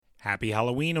Happy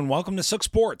Halloween and welcome to Sook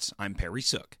Sports. I'm Perry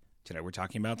Sook. Today we're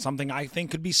talking about something I think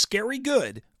could be scary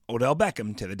good, Odell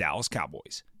Beckham to the Dallas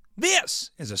Cowboys. This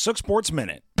is a Sook Sports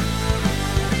Minute.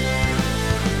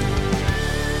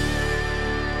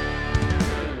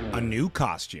 A new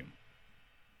costume.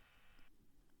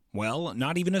 Well,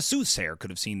 not even a soothsayer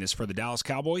could have seen this for the Dallas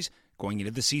Cowboys. Going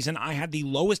into the season, I had the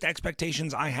lowest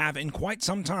expectations I have in quite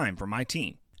some time for my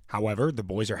team. However, the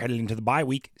boys are headed into the bye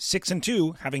week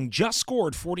 6-2, having just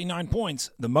scored 49 points,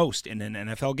 the most in an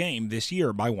NFL game this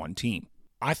year by one team.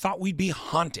 I thought we'd be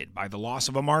haunted by the loss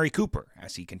of Amari Cooper,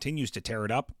 as he continues to tear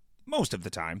it up, most of the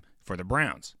time, for the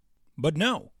Browns. But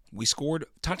no, we scored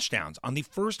touchdowns on the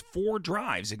first 4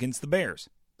 drives against the Bears,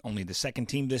 only the second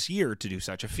team this year to do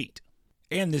such a feat.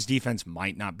 And this defense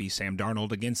might not be Sam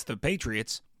Darnold against the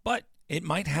Patriots, but it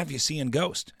might have you seeing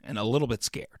ghost and a little bit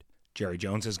scared. Jerry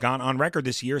Jones has gone on record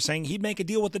this year saying he'd make a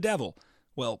deal with the devil.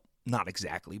 Well, not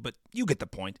exactly, but you get the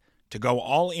point. To go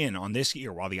all in on this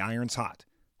year while the iron's hot.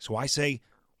 So I say,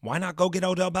 why not go get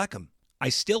Odell Beckham? I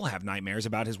still have nightmares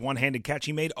about his one-handed catch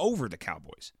he made over the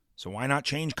Cowboys. So why not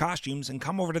change costumes and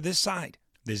come over to this side?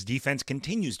 This defense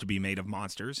continues to be made of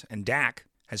monsters, and Dak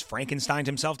has Frankensteined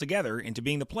himself together into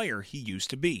being the player he used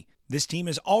to be. This team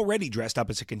is already dressed up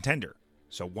as a contender.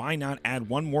 So why not add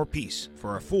one more piece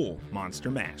for a full monster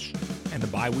mash? And the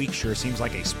bye week sure seems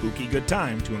like a spooky good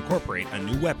time to incorporate a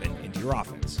new weapon into your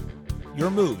offense. Your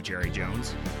move, Jerry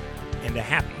Jones. And a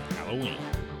happy Halloween.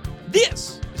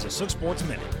 This is a Sook Sports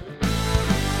Minute.